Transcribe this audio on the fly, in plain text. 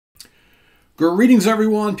Greetings,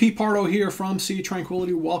 everyone. Pete Pardo here from Sea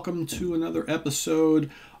Tranquility. Welcome to another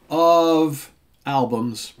episode of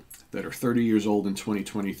albums that are 30 years old in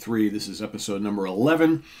 2023. This is episode number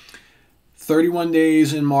 11. 31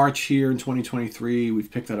 days in March here in 2023.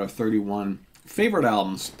 We've picked out our 31 favorite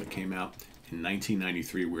albums that came out in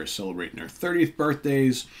 1993. We're celebrating their 30th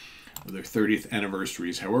birthdays or their 30th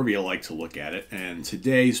anniversaries, however you like to look at it. And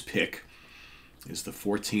today's pick is the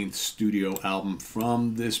 14th studio album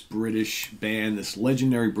from this British band, this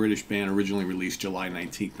legendary British band, originally released July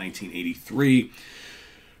 19th, 1983.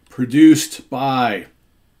 Produced by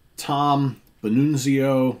Tom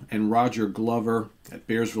Bonunzio and Roger Glover at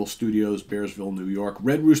Bearsville Studios, Bearsville, New York.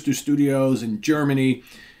 Red Rooster Studios in Germany.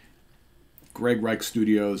 Greg Reich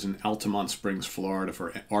Studios in Altamont Springs, Florida for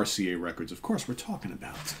RCA Records. Of course, we're talking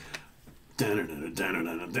about The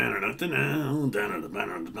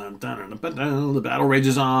Battle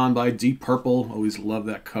Rages On by Deep Purple. Always love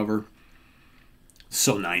that cover.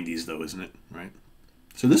 So 90s though, isn't it? Right?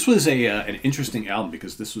 So this was an interesting album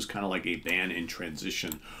because this was kind of like a band in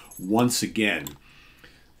transition once again.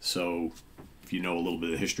 So if you know a little bit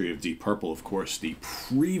of the history of Deep Purple, of course, the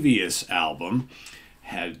previous album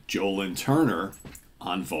had Joe Turner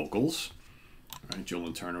on vocals. Right? Joe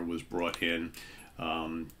Turner was brought in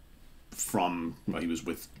he was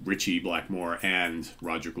with Ritchie Blackmore and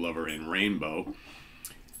Roger Glover in Rainbow,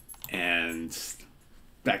 and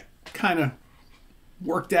that kind of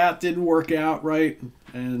didn't work out, right?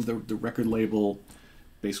 And the record label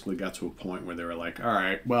basically got to a point where they were like, all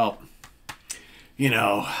right, well,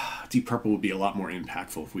 Deep Purple would be a lot more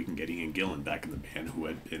impactful if we can get Ian Gillan back in the band, who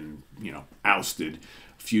had been, ousted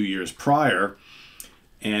a few years prior.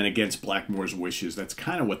 And against Blackmore's wishes, that's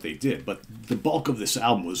kind of what they did. But the bulk of this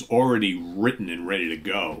album was already written and ready to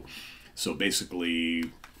go. So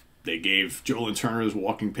basically, they gave Joe Turner his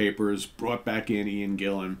walking papers, brought back in Ian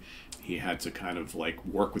Gillan. He had to kind of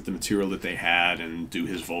work with the material that they had and do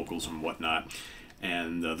his vocals and whatnot.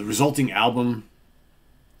 And the resulting album,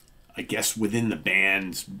 I guess within the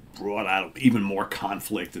band, brought out even more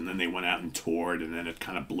conflict, and then they went out and toured, and then it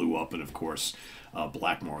kind of blew up. And of course,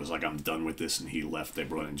 Blackmore was like, I'm done with this, and he left. They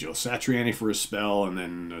brought in Joe Satriani for a spell, and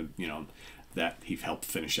then that he helped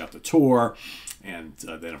finish out the tour. And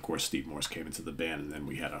then of course Steve Morse came into the band, and then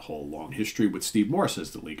we had a whole long history with Steve Morse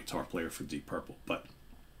as the lead guitar player for Deep Purple. But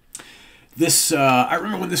this, I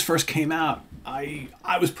remember when this first came out, I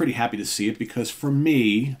was pretty happy to see it because for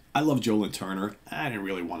me, I love Joe Turner. I didn't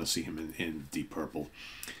really want to see him in Deep Purple.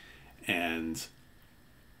 And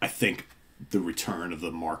I think the return of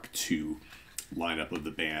the Mark II lineup of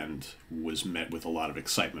the band was met with a lot of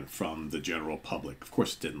excitement from the general public. Of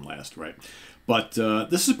course, it didn't last, right? But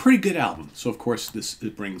this is a pretty good album. So, of course,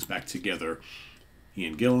 it brings back together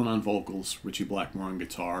Ian Gillan on vocals, Ritchie Blackmore on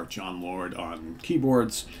guitar, John Lord on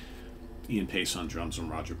keyboards, Ian Pace on drums, and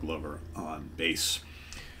Roger Glover on bass.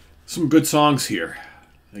 Some good songs here.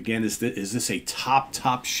 Again, is this a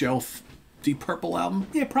top shelf Deep Purple album?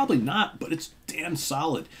 Yeah, probably not, but it's damn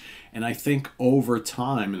solid. And I think over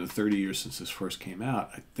time, in the 30 years since this first came out,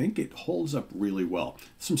 I think it holds up really well.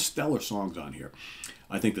 Some stellar songs on here.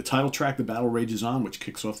 I think the title track, The Battle Rages On, which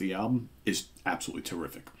kicks off the album, is absolutely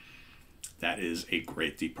terrific. That is a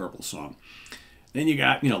great Deep Purple song. Then you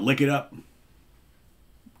got, Lick It Up.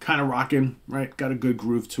 Kind of rocking, right? Got a good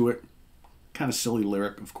groove to it. Kind of silly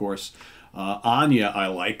lyric, of course. Anya, I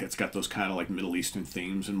like. It's got those kind of Middle Eastern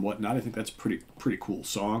themes and whatnot. I think that's a pretty cool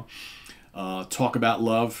song. Talk About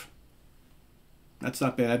Love. That's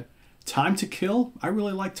not bad. Time to Kill. I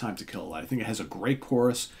really like Time to Kill a lot. I think it has a great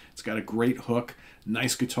chorus. It's got a great hook.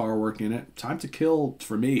 Nice guitar work in it. Time to Kill,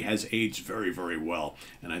 for me, has aged very, very well.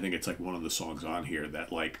 And I think it's one of the songs on here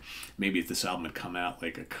that maybe if this album had come out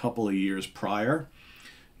a couple of years prior,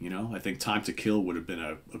 I think Time to Kill would have been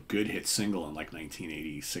a good hit single in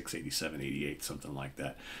 1986, 87, 88, something like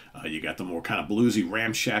that. You got the more kind of bluesy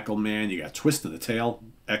Ramshackle Man. You got Twist in the Tail.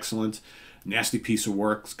 Excellent. Nasty Piece of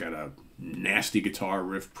Work. It's got a nasty guitar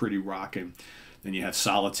riff, pretty rocking. Then you have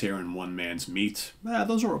Solitaire and One Man's Meat.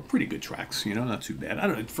 Those are pretty good tracks, not too bad. I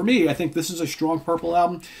don't know. For me, I think this is a strong Purple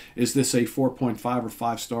album. Is this a 4.5 or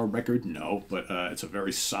 5-star record? No, but it's a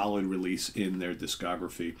very solid release in their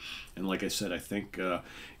discography. And like I said, I think, at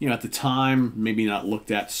the time, maybe not looked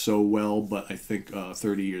at so well, but I think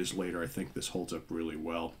 30 years later, I think this holds up really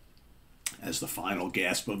well as the final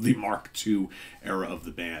gasp of the Mark II era of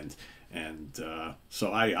the band. And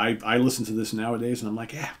so I listen to this nowadays, and I'm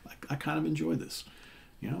like, yeah, I kind of enjoy this.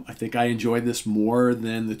 I think I enjoyed this more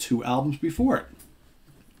than the two albums before it,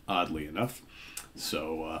 oddly enough.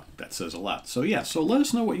 So that says a lot. So yeah, so let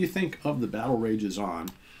us know what you think of The Battle Rages On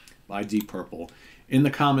by Deep Purple. in the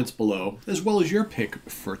comments below, as well as your pick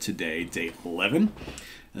for today, day 11,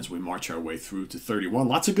 as we march our way through to 31.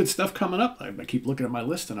 Lots of good stuff coming up. I keep looking at my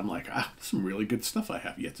list and I'm like, some really good stuff I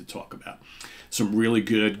have yet to talk about. Some really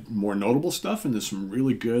good, more notable stuff, and there's some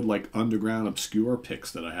really good, like, underground, obscure picks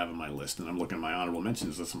that I have on my list. And I'm looking at my honorable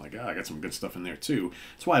mentions list. I'm like, I got some good stuff in there too.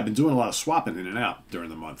 That's why I've been doing a lot of swapping in and out during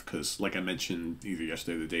the month, because, like I mentioned either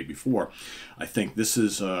yesterday or the day before, I think this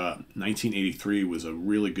is 1983 was a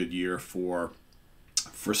really good year for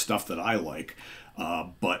stuff that I like.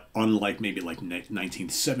 But unlike maybe like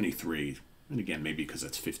 1973, and again, maybe because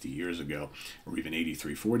that's 50 years ago, or even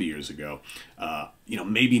 83, 40 years ago,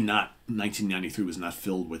 maybe not, 1993 was not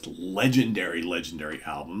filled with legendary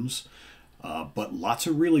albums, but lots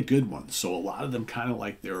of really good ones. So a lot of them kind of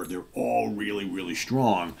like, they're all really, really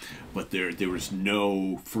strong, but there was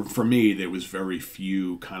no, for me, there was very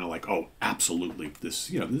few kind of like, oh, absolutely, this,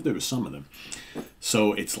 there was some of them.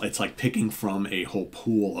 So it's like picking from a whole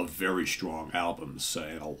pool of very strong albums,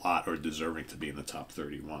 and a lot are deserving to be in the top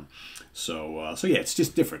 31. So yeah, it's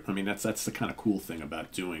just different. I mean, that's the kind of cool thing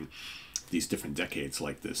about doing these different decades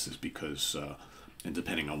like this, is because, and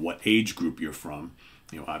depending on what age group you're from,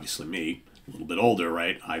 obviously me, a little bit older,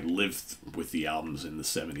 right? I lived with the albums in the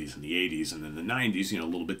 70s and the 80s, and then the 90s, a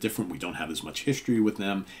little bit different. We don't have as much history with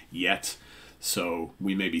them yet. So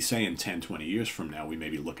we may be saying 10, 20 years from now, we may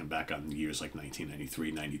be looking back on years like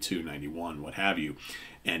 1993, 92, 91, what have you.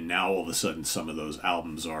 And now all of a sudden some of those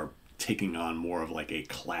albums are taking on more of like a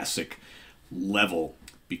classic level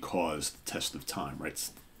because the test of time, right?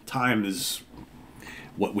 Time is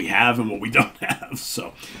what we have and what we don't have.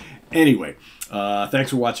 So anyway,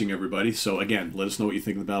 thanks for watching, everybody. So again, let us know what you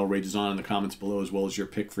think of the Battle Rages On in the comments below, as well as your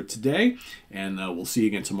pick for today. And we'll see you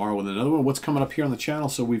again tomorrow with another one. What's coming up here on the channel?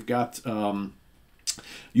 So we've got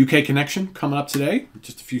UK Connection coming up today,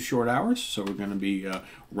 just a few short hours. So we're going to be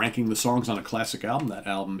ranking the songs on a classic album. That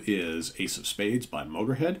album is Ace of Spades by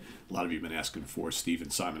Motorhead. A lot of you have been asking for Steve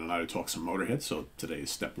and Simon and I to talk some Motorhead, so today is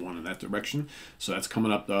step one in that direction. So that's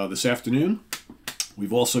coming up this afternoon.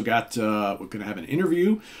 We've also got, we're going to have an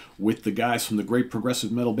interview with the guys from the great progressive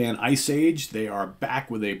metal band Ice Age. They are back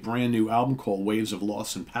with a brand new album called Waves of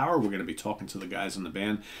Loss and Power. We're going to be talking to the guys in the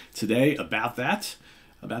band today about that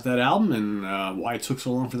album, and why it took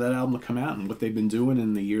so long for that album to come out, and what they've been doing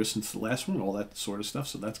in the years since the last one, all that sort of stuff.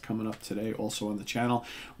 So that's coming up today also on the channel.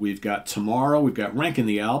 We've got tomorrow, we've got Ranking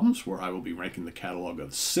the Albums, where I will be ranking the catalog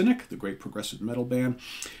of Cynic, the great progressive metal band,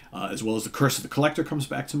 as well as The Curse of the Collector comes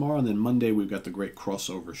back tomorrow. And then Monday we've got the great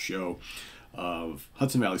crossover show of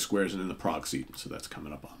Hudson Valley Squares and In the Prague Seat. So that's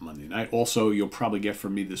coming up on Monday night. Also, you'll probably get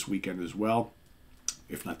from me this weekend as well,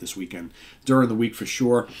 if not this weekend, during the week for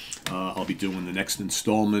sure. I'll be doing the next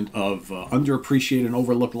installment of underappreciated and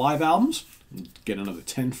overlooked live albums. Get another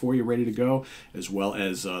 10 for you ready to go, as well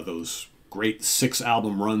as those great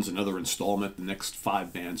 6-album runs, another installment, the next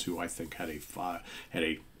 5 bands who I think had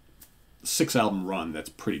a 6-album run that's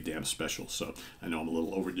pretty damn special. So I know I'm a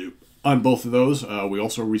little overdue on both of those. We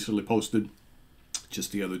also recently posted,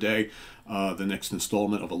 just the other day, the next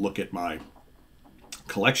installment of a look at my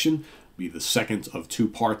collection. Be the second of 2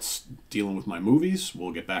 parts dealing with my movies.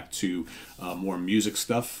 We'll get back to more music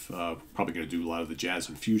stuff. Probably going to do a lot of the jazz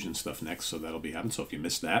and fusion stuff next, so that'll be happening. So if you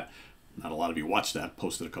missed that, not a lot of you watched that,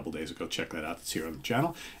 posted a couple days ago, check that out. It's here on the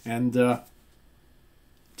channel. And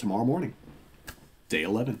tomorrow morning, day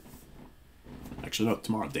 11. Actually, no,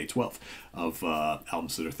 tomorrow, day 12 of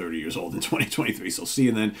albums that are 30 years old in 2023. So see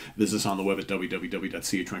you then. Visit us on the web at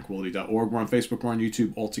www.seaoftranquility.org. We're on Facebook, we're on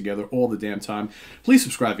YouTube, all together, all the damn time. Please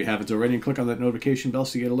subscribe if you haven't already, and click on that notification bell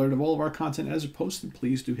so you get alert of all of our content as it posted.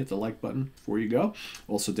 Please do hit the like button before you go.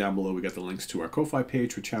 Also, down below, we got the links to our Ko-Fi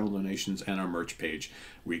page for channel donations and our merch page,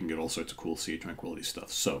 where you can get all sorts of cool Sea of Tranquility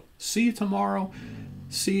stuff. So see you tomorrow.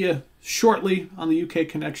 See you shortly on the UK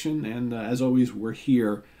Connection. And as always, we're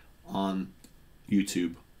here on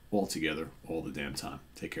YouTube all together all the damn time.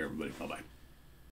 Take care, everybody. Bye-bye.